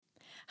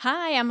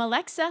Hi, I'm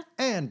Alexa.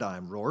 And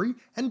I'm Rory,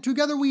 and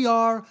together we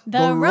are The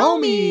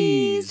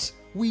Romies.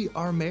 We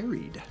are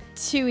married.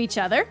 To each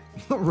other.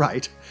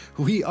 Right.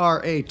 We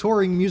are a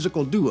touring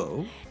musical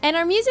duo. And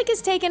our music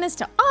has taken us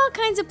to all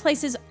kinds of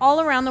places all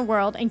around the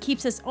world and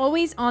keeps us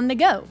always on the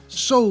go.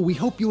 So we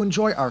hope you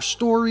enjoy our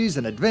stories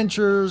and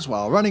adventures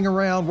while running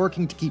around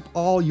working to keep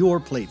all your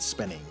plates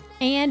spinning.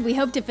 And we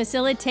hope to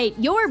facilitate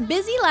your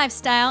busy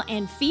lifestyle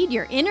and feed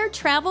your inner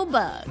travel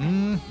bug.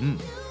 Mm-hmm.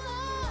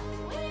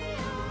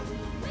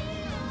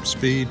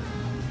 Speed.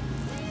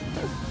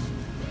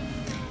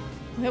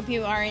 We hope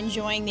you are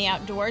enjoying the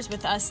outdoors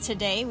with us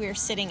today. We're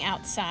sitting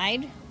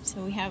outside, so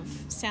we have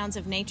sounds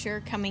of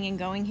nature coming and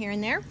going here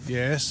and there.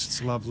 Yes,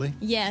 it's lovely.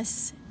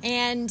 Yes,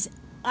 and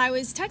I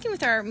was talking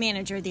with our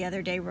manager the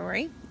other day,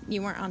 Rory.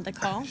 You weren't on the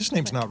call. His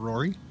name's not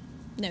Rory.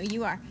 No,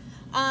 you are.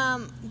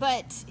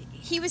 But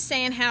he was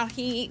saying how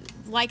he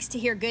likes to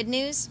hear good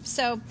news.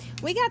 So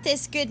we got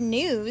this good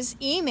news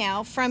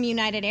email from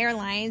United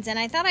Airlines, and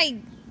I thought I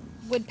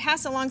would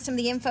pass along some of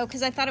the info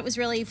because I thought it was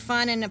really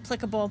fun and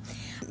applicable.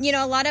 You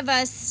know, a lot of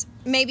us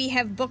maybe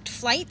have booked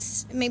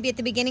flights. Maybe at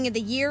the beginning of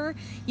the year,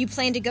 you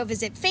plan to go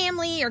visit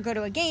family or go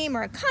to a game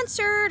or a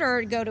concert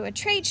or go to a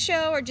trade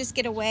show or just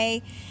get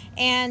away.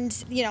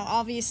 And, you know,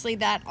 obviously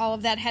all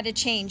of that had to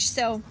change.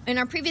 So in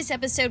our previous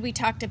episode, we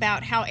talked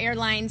about how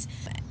airlines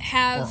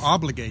are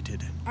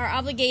obligated.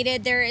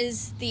 There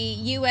is the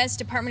U.S.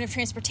 Department of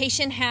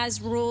Transportation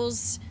has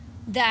rules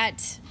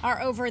that are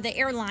over the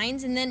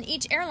airlines, and then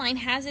each airline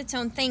has its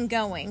own thing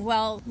going.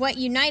 Well, what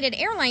United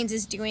Airlines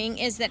is doing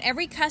is that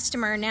every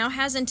customer now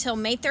has until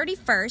May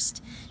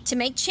 31st to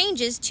make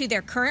changes to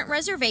their current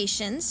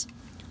reservations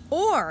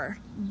or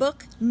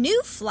book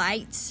new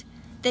flights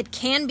that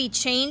can be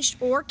changed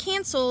or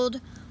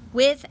canceled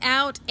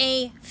without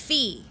a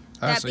fee.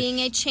 That being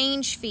a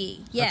change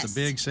fee. Yes. That's a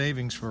big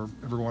savings for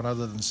everyone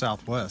other than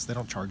Southwest. They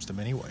don't charge them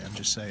anyway, I'm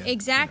just saying.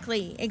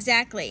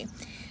 Exactly.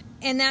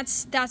 And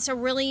that's a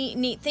really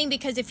neat thing,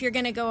 because if you're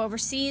going to go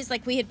overseas,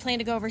 like we had planned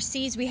to go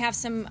overseas, we have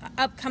some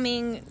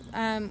upcoming,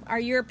 our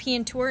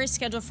European tour is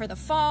scheduled for the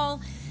fall.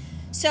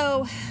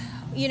 So,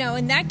 you know,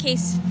 in that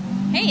case,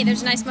 hey,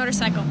 there's a nice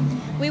motorcycle.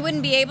 We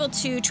wouldn't be able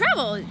to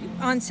travel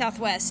on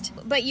Southwest.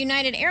 But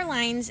United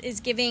Airlines is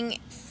giving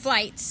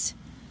flights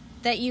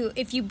that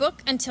if you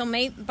book until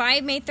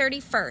by May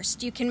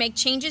 31st, you can make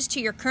changes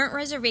to your current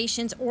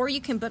reservations, or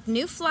you can book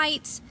new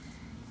flights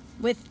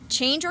with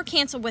change or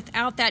cancel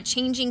without that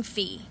changing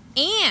fee.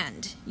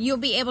 And you'll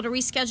be able to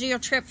reschedule your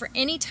trip for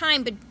any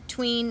time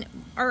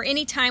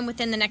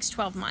within the next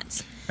 12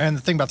 months. And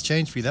the thing about the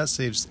change fee, that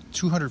saves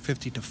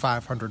 $250 to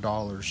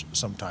 $500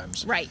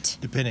 sometimes. Right.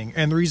 Depending.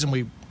 And the reason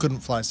we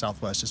couldn't fly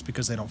Southwest is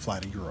because they don't fly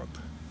to Europe.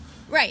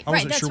 Right, I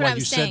wasn't that's sure what why I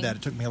was you saying. said that.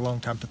 It took me a long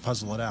time to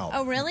puzzle it out.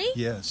 Oh, really?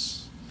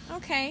 Yes.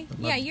 Okay.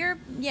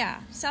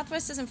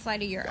 Southwest doesn't fly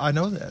to Europe. I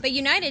know that. But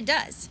United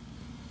does.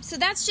 So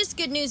that's just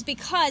good news,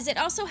 because it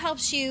also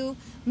helps you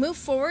move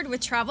forward with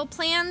travel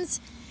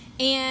plans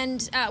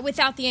and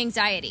without the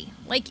anxiety.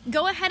 Like,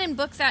 go ahead and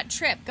book that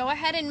trip. Go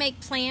ahead and make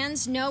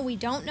plans. No, we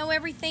don't know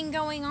everything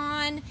going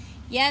on.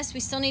 Yes, we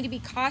still need to be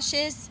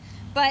cautious,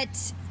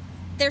 but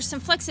there's some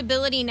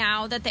flexibility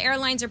now that the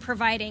airlines are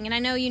providing. And I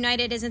know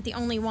United isn't the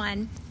only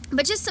one,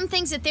 but just some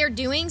things that they're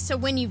doing. So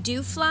when you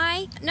do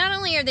fly, not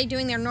only are they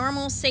doing their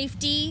normal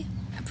safety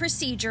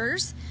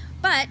procedures,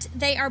 but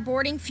they are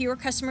boarding fewer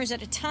customers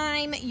at a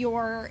time.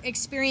 Your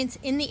experience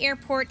in the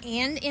airport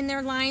and in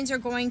their lines are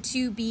going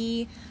to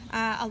be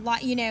a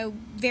lot,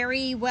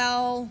 very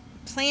well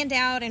planned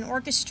out and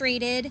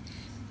orchestrated.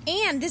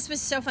 And this was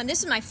so fun.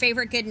 This is my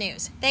favorite good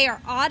news. They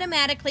are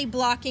automatically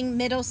blocking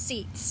middle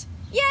seats.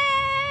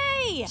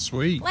 Yay!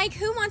 Sweet. Like,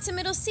 who wants a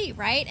middle seat,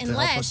 right?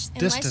 Unless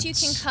you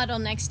can cuddle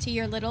next to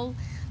your little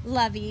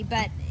lovey,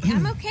 but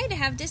I'm okay to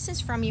have distance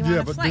from you on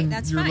a flight.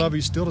 That's your fine. lovey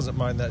still doesn't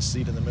mind that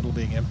seat in the middle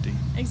being empty.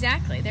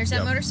 Exactly. There's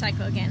that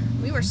motorcycle again.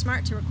 We were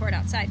smart to record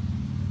outside.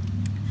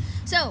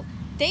 So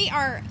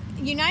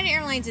United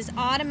Airlines is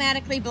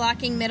automatically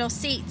blocking middle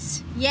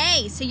seats.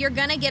 Yay! So you're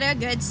gonna get a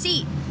good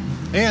seat.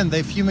 And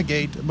they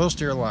fumigate.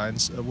 Most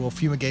airlines will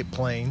fumigate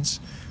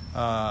planes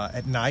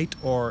at night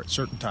or at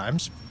certain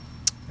times.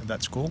 And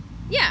that's cool.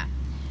 Yeah.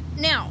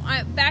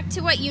 Now back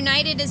to what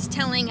United is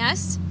telling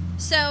us.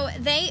 So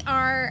they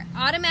are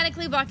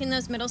automatically blocking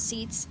those middle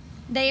seats.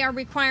 They are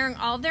requiring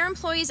all of their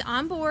employees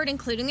on board,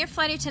 including their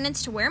flight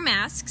attendants, to wear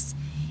masks.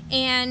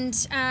 And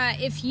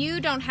if you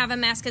don't have a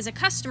mask as a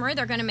customer,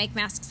 they're going to make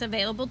masks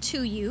available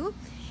to you.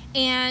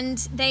 And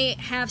they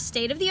have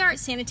state-of-the-art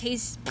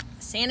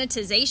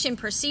sanitization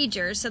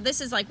procedures. So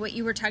this is like what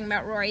you were talking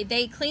about, Rory.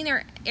 They clean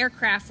their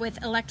aircraft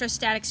with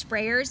electrostatic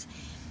sprayers.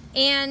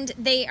 And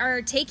they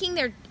are taking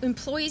their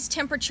employees'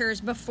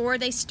 temperatures before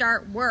they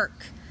start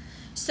work.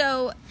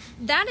 So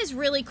that is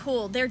really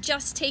cool. They're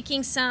just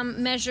taking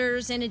some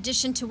measures in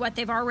addition to what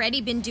they've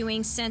already been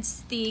doing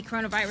since the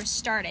coronavirus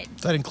started.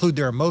 Does that include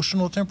their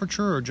emotional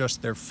temperature or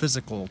just their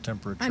physical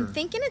temperature? I'm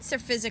thinking it's their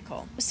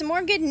physical. Some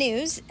more good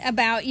news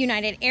about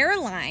United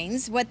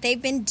Airlines, what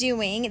they've been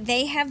doing.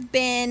 They have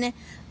been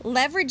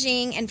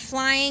leveraging and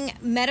flying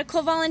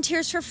medical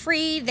volunteers for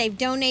free. They've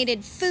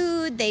donated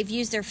food. They've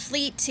used their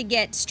fleet to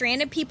get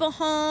stranded people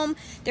home.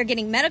 They're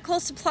getting medical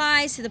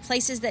supplies to the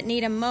places that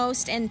need them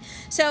most. And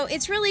so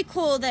it's really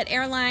cool that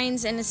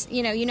airlines and,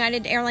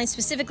 United Airlines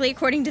specifically,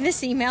 according to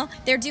this email,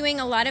 they're doing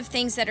a lot of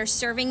things that are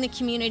serving the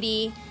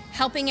community,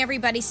 helping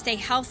everybody stay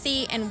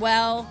healthy and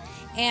well,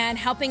 and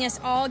helping us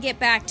all get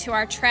back to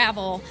our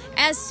travel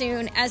as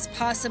soon as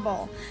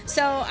possible.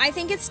 So I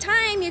think it's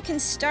time you can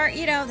start,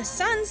 the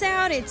sun's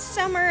out, it's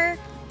summer,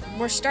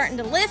 we're starting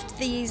to lift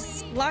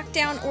these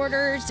lockdown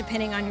orders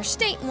depending on your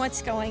state and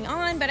what's going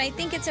on, but I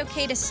think it's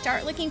okay to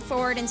start looking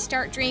forward and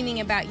start dreaming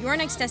about your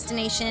next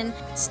destination,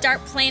 start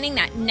planning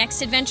that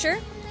next adventure,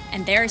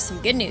 and there's some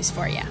good news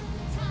for you.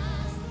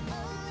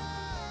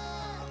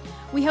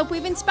 We hope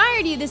we've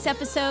inspired you this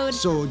episode.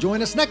 So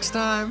join us next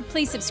time.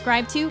 Please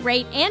subscribe to,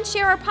 rate, and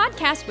share our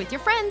podcast with your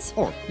friends.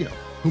 Or,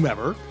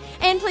 whomever.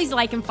 And please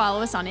like and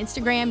follow us on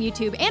Instagram,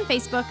 YouTube, and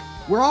Facebook.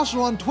 We're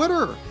also on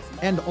Twitter.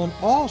 And on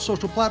all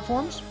social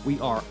platforms, we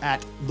are at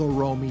The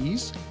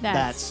Romies.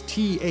 That's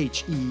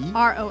TheRoamies.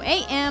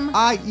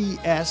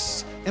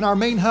 And our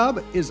main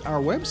hub is our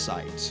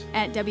website.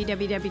 At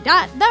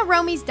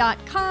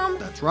www.theromies.com.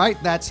 That's right.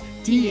 That's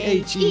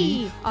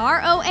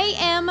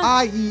TheRoamies.com.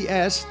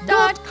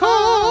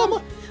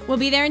 TheRoamies.com. We'll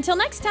be there until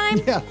next time.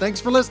 Yeah,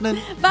 thanks for listening.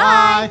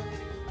 Bye. Bye.